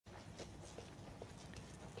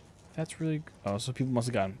That's really... Oh, so people must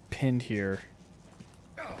have gotten pinned here.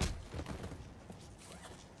 Oh,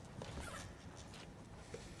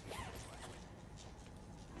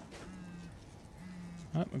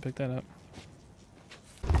 I picked that up.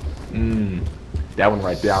 That one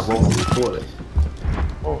right there, I'm rolling on the toilet.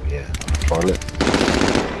 Oh, yeah. Toilet.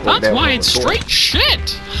 That's why it's straight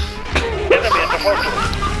shit!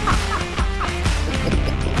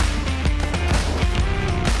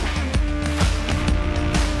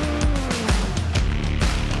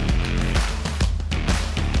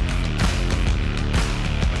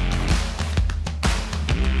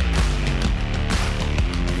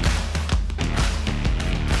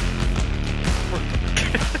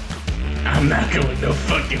 I'm not going no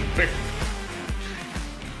fucking fair.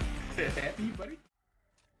 Happy, buddy?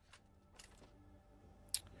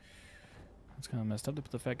 It's kind of messed up to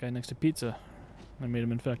put the fat guy next to pizza. I made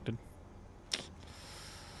him infected.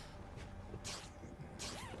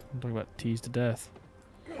 I'm talking about teased to death.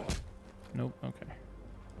 Nope, okay.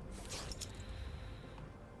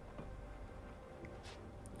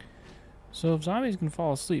 So if zombies can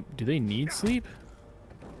fall asleep, do they need sleep?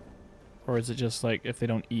 Or is it just like if they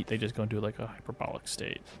don't eat, they just go into like a hyperbolic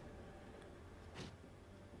state?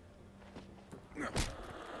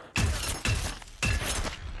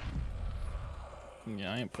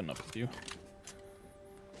 Yeah, I ain't putting up with you.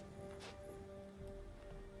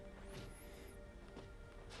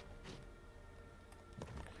 I'll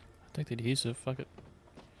take the adhesive, fuck it.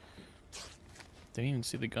 Didn't even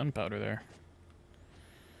see the gunpowder there.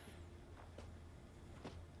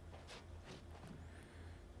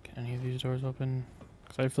 Can any of these doors open?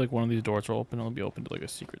 Because I feel like one of these doors will open, it'll be open to like a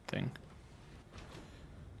secret thing.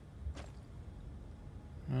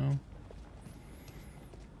 No?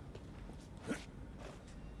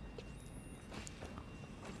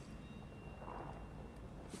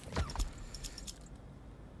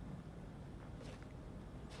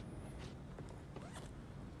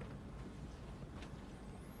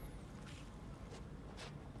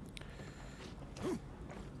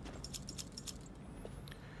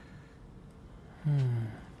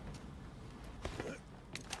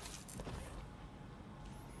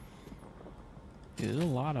 There's a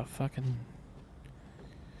lot of fucking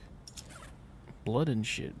blood and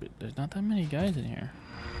shit, but there's not that many guys in here.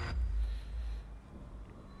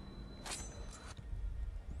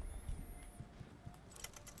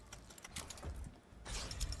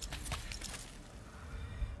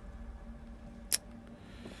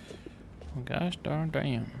 Well, gosh darn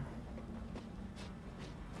damn.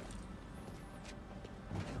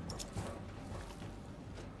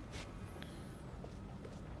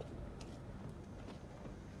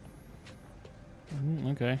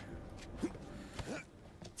 Okay.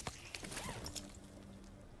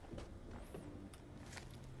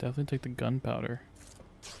 Definitely take the gunpowder.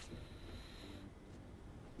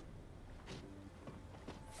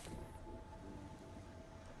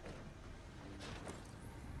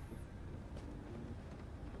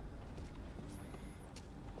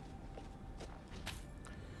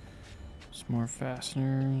 Some more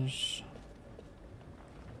fasteners.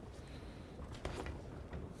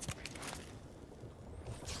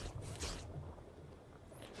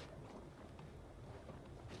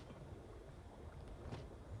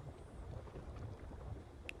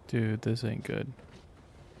 Dude, this ain't good.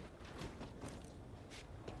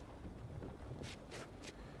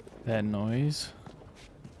 That noise.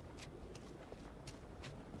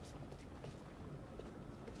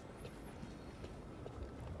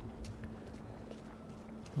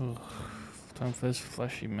 Ugh. Time for this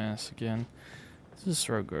fleshy mess again. This is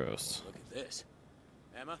so gross. Look at this.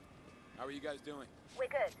 Emma, how are you guys doing? We're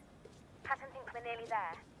good. Patton thinks we're nearly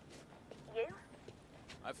there. You?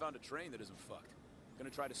 I found a train that isn't fucked. Gonna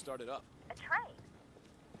try to start it up. A train?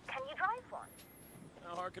 Can you drive one?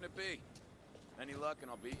 How hard can it be? Any luck and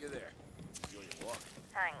I'll beat you there. Enjoy your walk.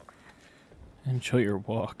 Thanks. Enjoy your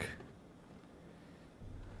walk.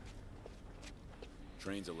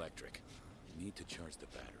 Train's electric. You need to charge the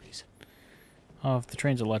batteries. Oh, if the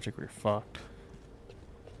train's electric, we're fucked.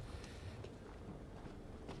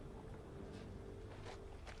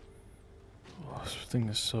 Oh, this thing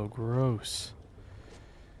is so gross.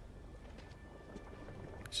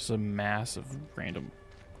 It's just a mass of random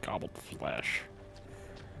gobbled flesh.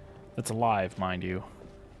 That's alive, mind you.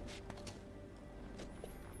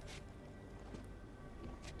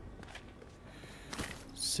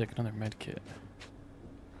 Sick, another med kit.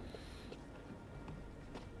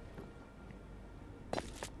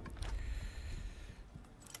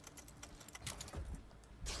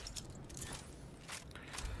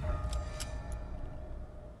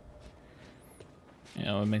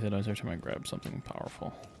 Yeah, it would make that noise every time I grab something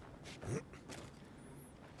powerful.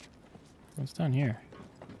 What's down here?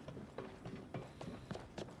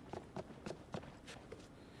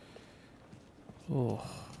 Oh.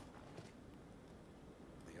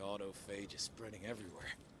 The autophage is spreading everywhere.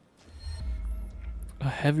 A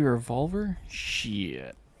heavy revolver?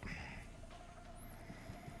 Shit.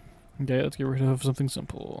 Okay, let's get rid of something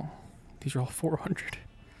simple. These are all 400.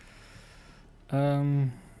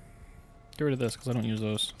 Get rid of this because I don't use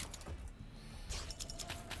those.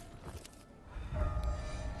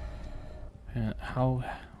 And how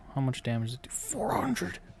much damage does it do?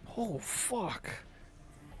 400. Oh fuck.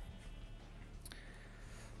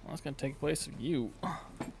 Well, that's gonna take place of you.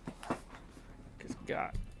 Cause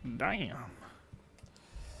god damn.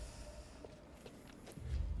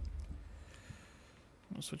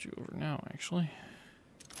 I'll switch you over now, actually.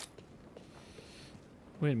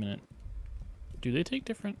 Wait a minute. Do they take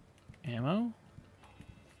different ammo?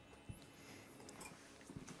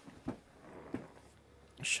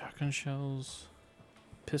 Shotgun shells,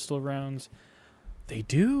 pistol rounds. They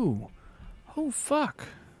do. Oh fuck.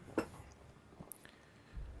 That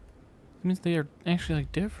means they are actually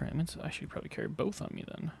like different. It means I should probably carry both on me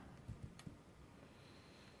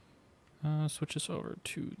then. Switch this over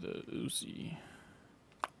to the Uzi.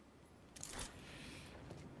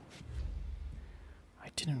 I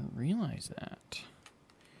didn't realize that.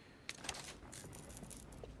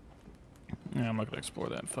 Yeah, I'm not gonna explore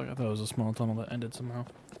that. Fuck, I thought it was a small tunnel that ended somehow.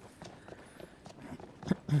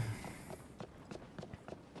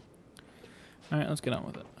 Alright, let's get on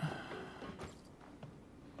with it.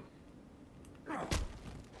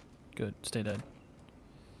 Good, stay dead.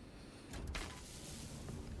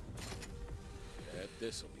 Bet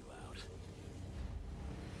this'll be loud.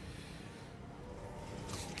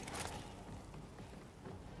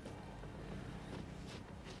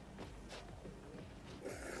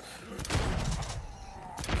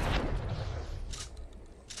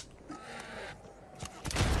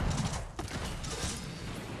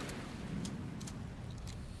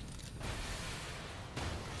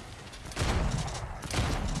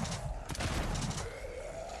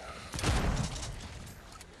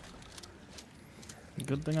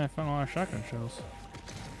 Good thing I found a lot of shotgun shells.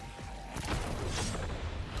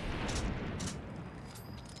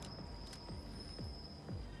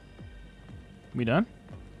 We done?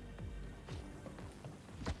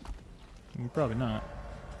 Probably not.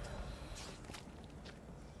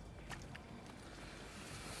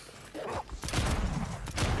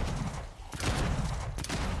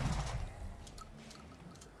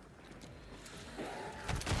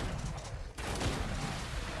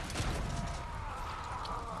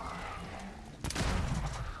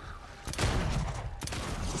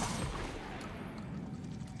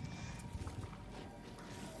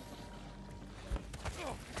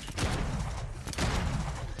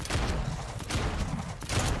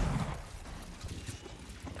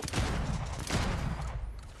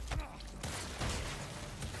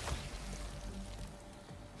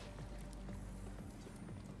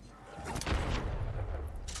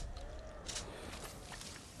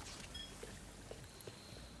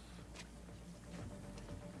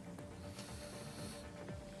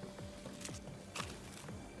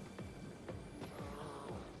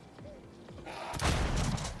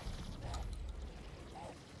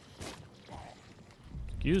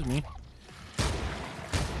 Excuse me.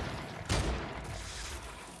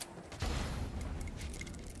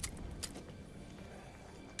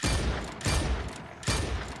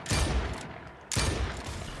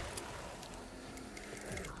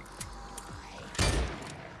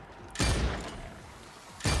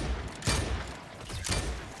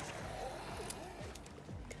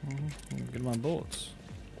 Get my bullets.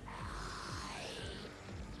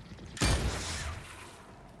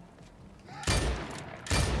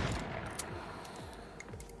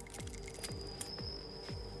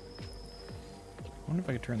 I wonder if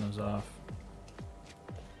I could turn those off.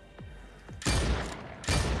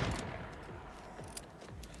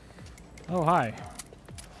 Oh, hi.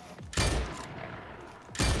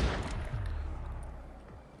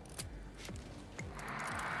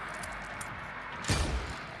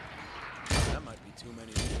 That might be too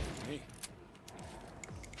many for me.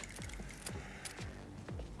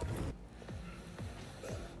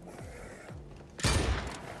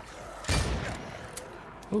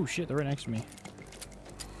 Oh shit, they're right next to me.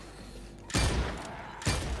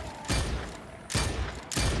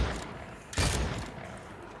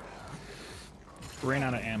 Ran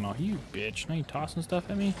out of ammo. You bitch. Now you tossing stuff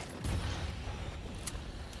at me?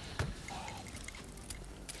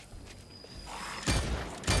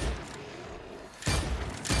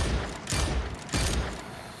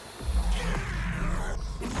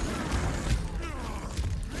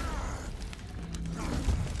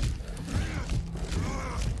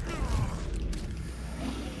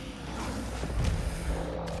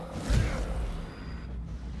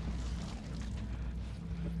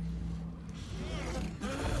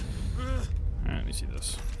 see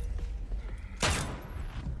this.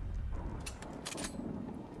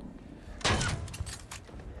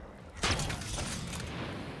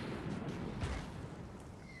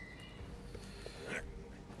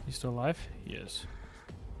 He's still alive? He is.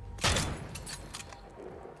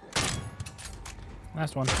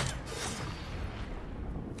 Last one.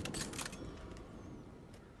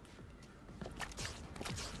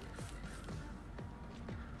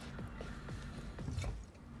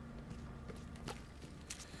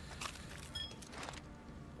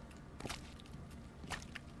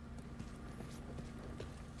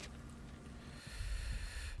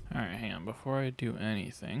 Alright, hang on. Before I do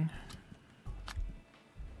anything,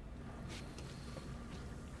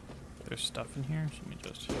 there's stuff in here, so let me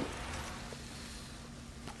just...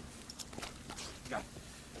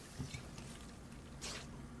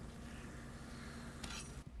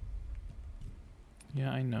 Yeah,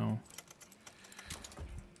 I know.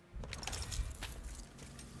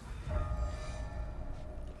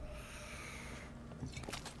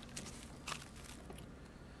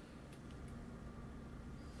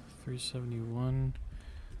 $371.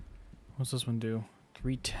 What's this one do?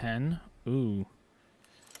 $310? Ooh.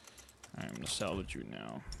 Alright, I'm gonna salvage you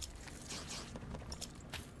now.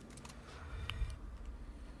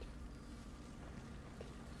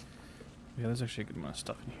 Yeah, there's actually a good amount of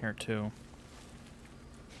stuff in here too.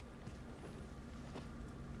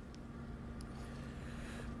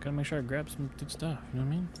 Gotta make sure I grab some good stuff, you know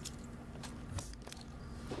what I mean?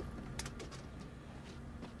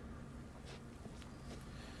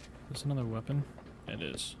 Is this another weapon? It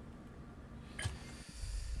is.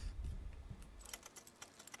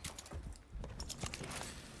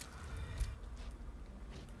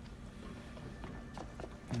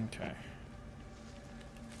 Okay.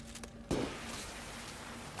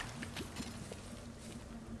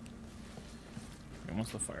 Okay, once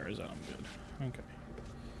the fire is out, I'm good. Okay.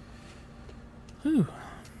 Whew.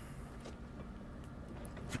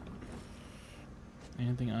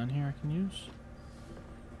 Anything on here I can use?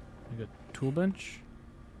 Like a tool bench?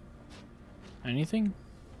 Anything?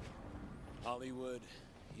 Hollywood,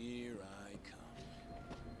 here I come.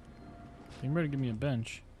 You better give me a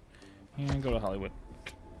bench. And go to Hollywood.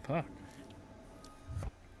 Fuck.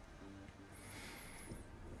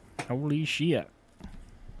 Holy shit.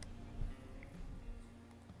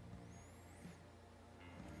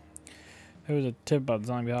 There was a tip about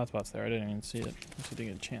zombie hotspots there. I didn't even see it. I didn't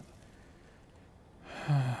get a chance.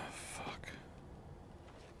 Fuck.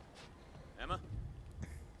 Emma?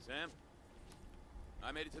 Sam?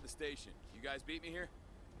 I made it to the station. You guys beat me here?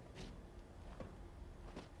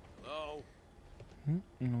 Hello? No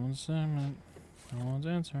one's no one's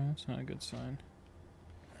answering. That's not a good sign.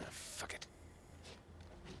 Fuck it.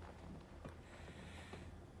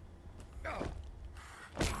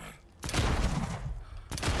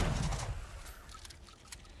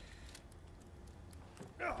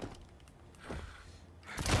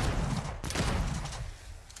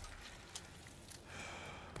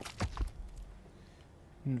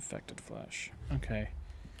 Infected flesh. Okay.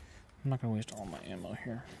 I'm not gonna waste all my ammo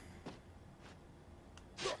here.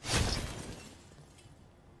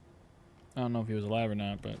 I don't know if he was alive or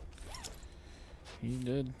not, but he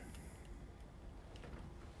did.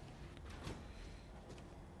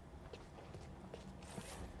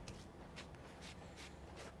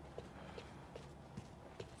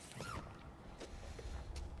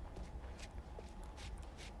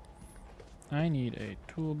 I need a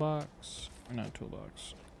toolbox. Or not a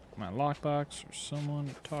toolbox. My lockbox or someone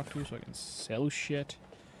to talk to so I can sell shit.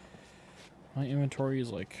 My inventory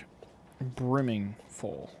is like brimming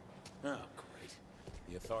full. Oh, great.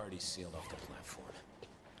 The authorities sealed off the platform.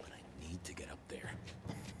 But I need to get up there.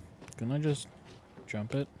 Can I just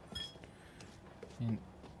jump it? And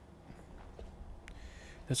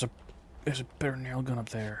there's a better nail gun up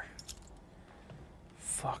there.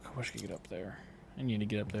 Fuck, I wish I could get up there. I need to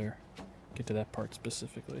get up there. Get to that part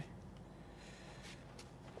specifically.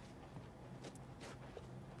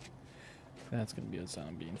 That's gonna be a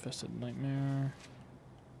zombie infested nightmare.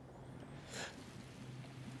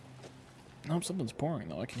 Nope, something's pouring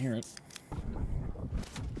though, I can hear it.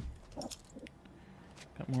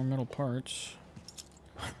 Got more metal parts.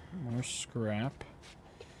 More scrap.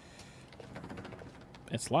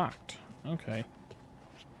 It's locked. Okay.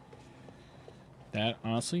 That,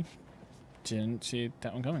 honestly, didn't see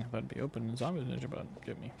that one coming. I thought it'd be open and zombies would about to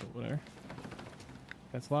get me, but whatever.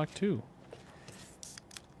 That's locked too.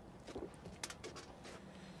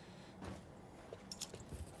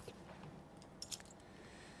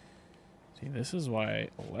 See, this is why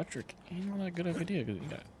electric ain't all that good of an idea, because you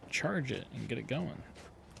gotta charge it and get it going.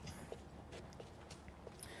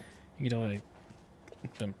 You gotta like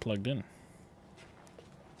been plugged in.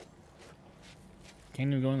 Can't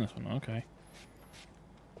even go in this one. Okay.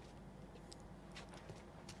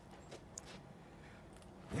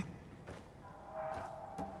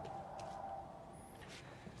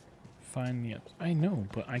 Find the... I know,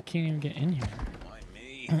 but I can't even get in here. Why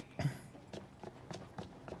me?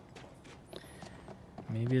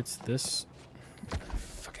 Maybe it's this.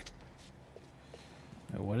 Fuck it.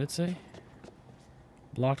 What did it say?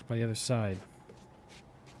 Blocked by the other side.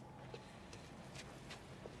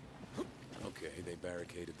 Okay, they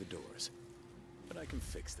barricaded the doors. But I can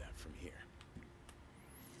fix that from here.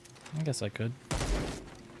 I guess I could.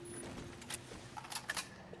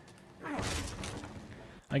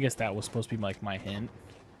 I guess that was supposed to be like my hint.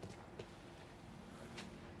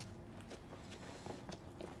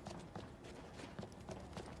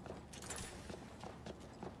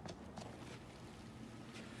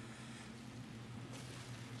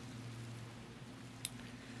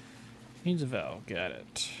 Needs a valve, got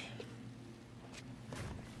it.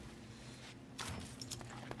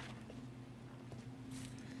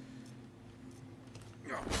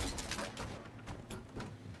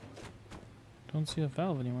 Don't see a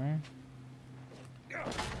valve anywhere.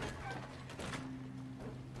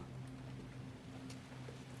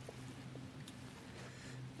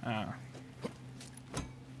 Ah.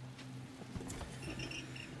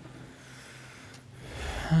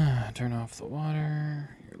 Turn off the water.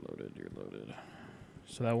 You're loaded, you're loaded.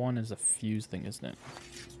 So that one is a fuse thing, isn't it?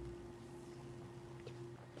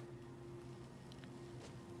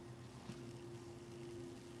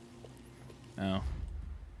 Oh.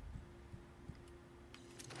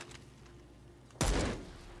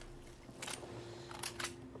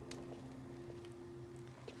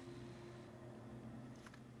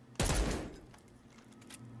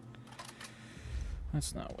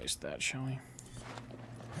 Let's not waste that, shall we?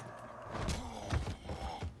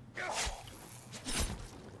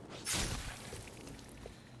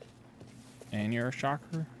 And you're a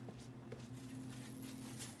shocker?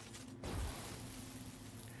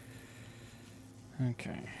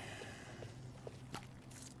 Okay.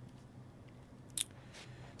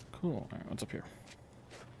 Cool. Alright, what's up here?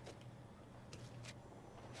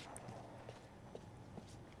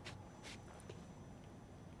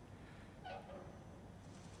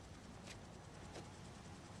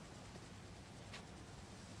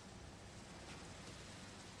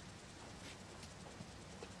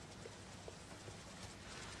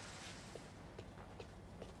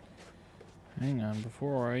 Hang on,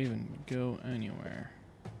 before I even go anywhere.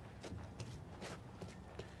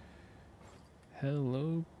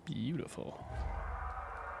 Hello, beautiful.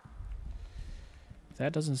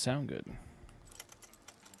 That doesn't sound good.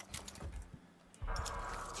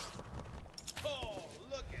 Oh,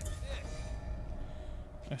 look at this.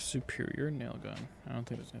 A superior nail gun. I don't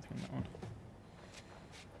think there's anything in that one.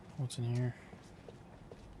 What's in here?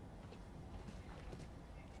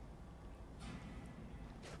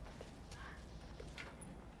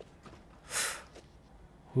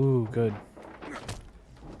 Ooh, good.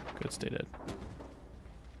 Good, stay dead.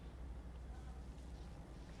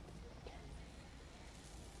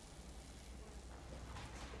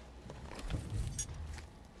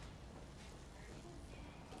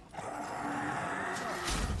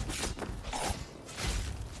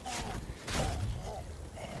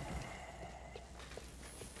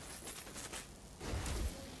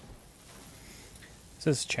 It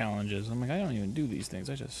says challenges. I'm like, I don't even do these things.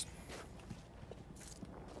 I just...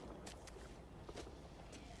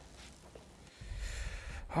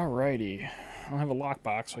 Alrighty. I don't have a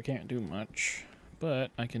lockbox, so I can't do much.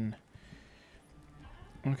 But I can...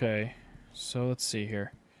 Okay. So let's see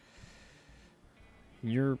here.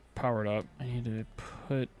 You're powered up. I need to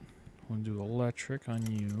put... We'll do electric on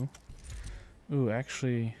you. Ooh,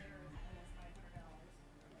 actually...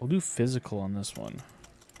 We'll do physical on this one.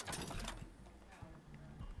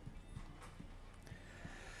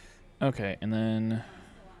 Okay, and then...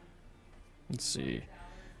 Let's see.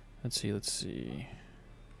 Let's see.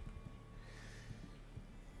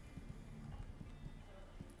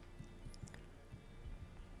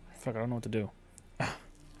 Fuck, I don't know what to do.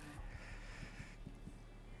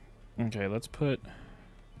 Okay, let's put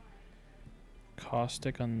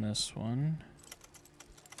caustic on this one.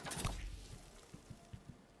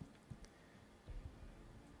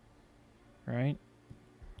 Right?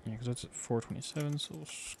 Yeah, because that's at 427, so we'll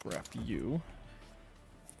scrap you.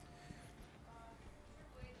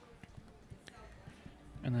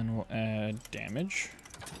 And then we'll add damage.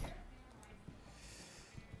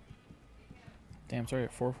 Damn, sorry,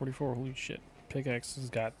 at 444. Holy shit. Pickaxe has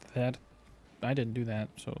got that. I didn't do that,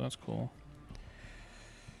 so that's cool.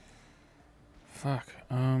 fuck.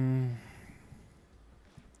 I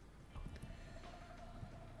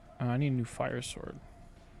need a new fire sword.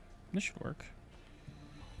 This should work.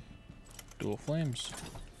 Dual flames.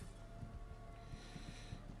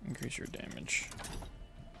 Increase your damage.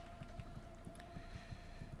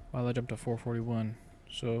 Wow, I jumped to 441.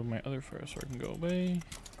 So my other fire sword can go away.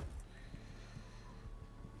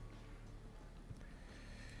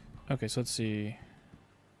 Okay, so let's see.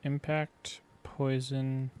 Impact,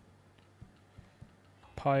 poison,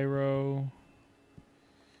 pyro.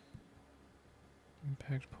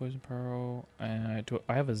 Impact, poison, pyro. And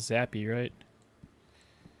I have a zappy, right?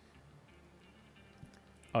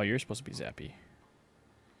 Oh, you're supposed to be zappy.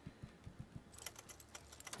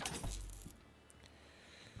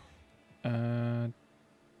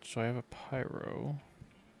 So I have a pyro.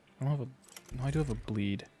 I don't have a. No, I do have a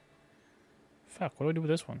bleed. Fuck, what do I do with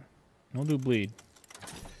this one? I'll do bleed.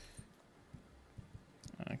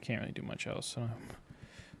 I can't really do much else.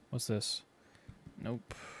 What's this?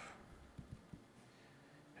 Nope.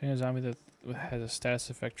 Hitting a zombie that has a status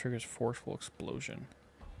effect triggers forceful explosion.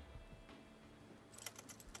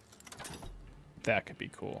 That could be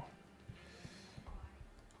cool.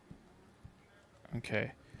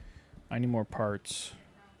 Okay. I need more parts.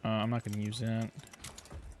 I'm not going to use that.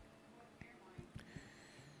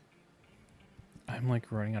 I'm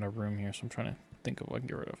like running out of room here, so I'm trying to think of what I can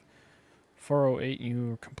get rid of. 408,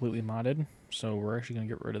 you are completely modded, so we're actually going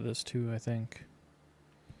to get rid of this too, I think.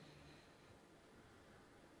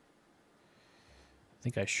 I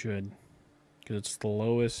think I should, because it's the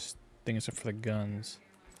lowest thing except for the guns.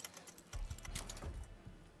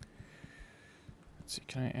 Let's see,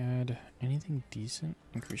 can I add anything decent?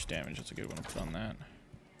 Increased damage, that's a good one to put on that.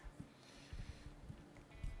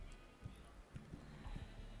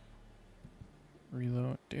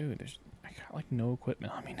 Reload. Dude, I got like no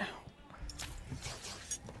equipment on me now.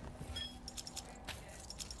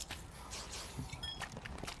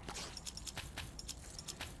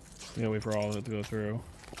 We gotta wait for all of it to go through.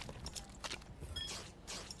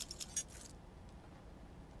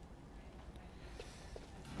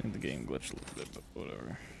 I think the game glitched a little bit, but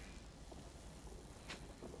whatever.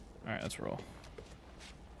 Alright, let's roll.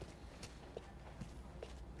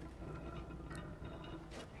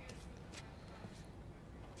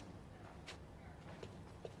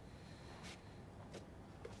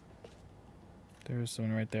 There's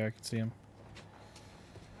someone right there, I can see him.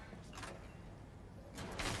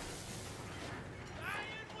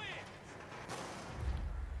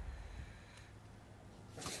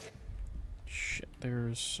 Shit,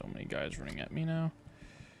 there's so many guys running at me now.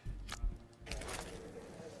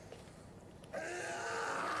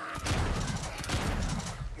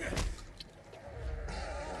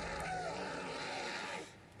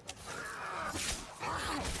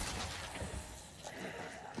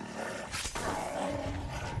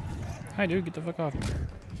 Hi, dude, get the fuck off me.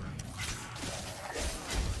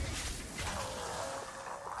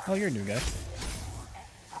 Oh, you're a new guy.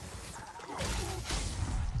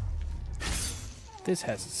 This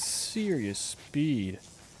has serious speed.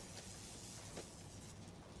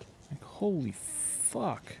 Like, holy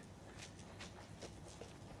fuck.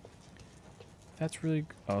 That's really...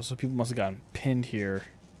 Oh, so people must have gotten pinned here.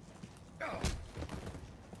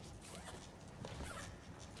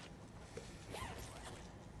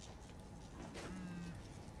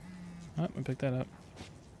 Oh, I picked that up.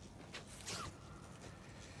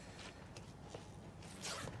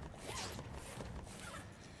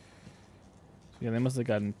 Yeah, they must have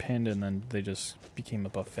gotten pinned and then they just became a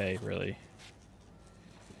buffet, really.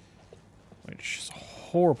 Which is a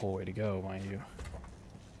horrible way to go, mind you.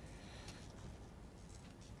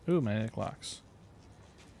 Ooh, magnetic locks.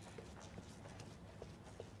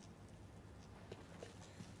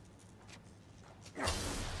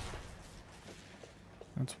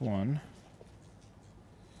 That's one.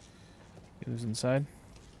 Get those inside.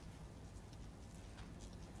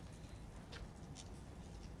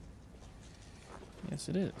 Yes,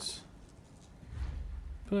 it is.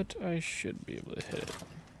 But I should be able to hit it.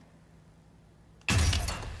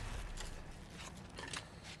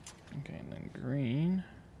 Okay, and then green.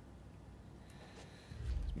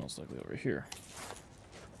 It's most likely over here.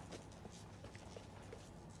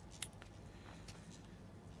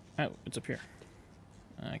 Oh, it's up here.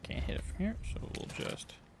 I can't hit it from here, so we'll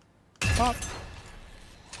just pop.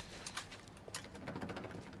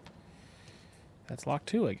 That's locked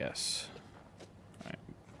too, I guess. Alright,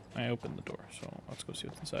 I opened the door, so let's go see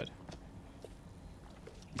what's inside.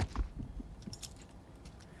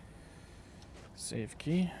 Save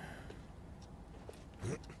key.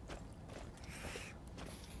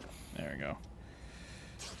 There we go.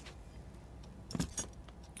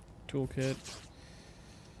 Toolkit.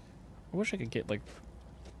 I wish I could get like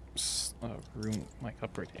room, like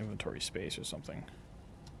upgrade inventory space or something.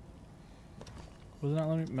 Was it not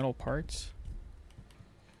limited metal parts?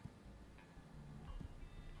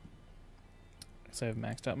 Guess I have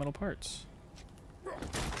maxed out metal parts.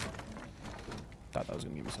 Thought that was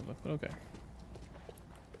gonna give me something, but okay.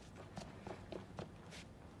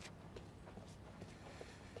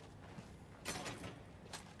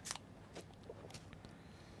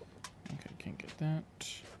 Okay, can't get that.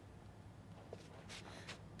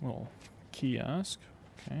 Little kiosk,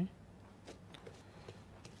 okay.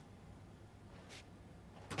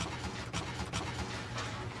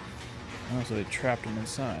 Oh, so they trapped him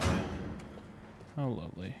inside. How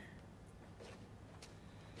lovely.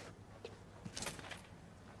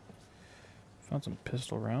 Found some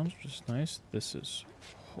pistol rounds, which is nice. This is...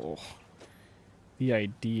 Oh, the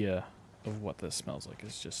idea of what this smells like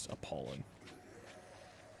is just appalling.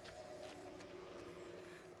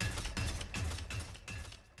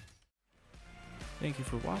 Thank you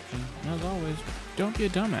for watching, and as always, don't be a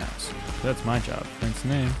dumbass. That's my job. Hence the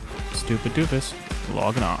name, Stupid Doofus,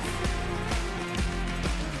 logging off.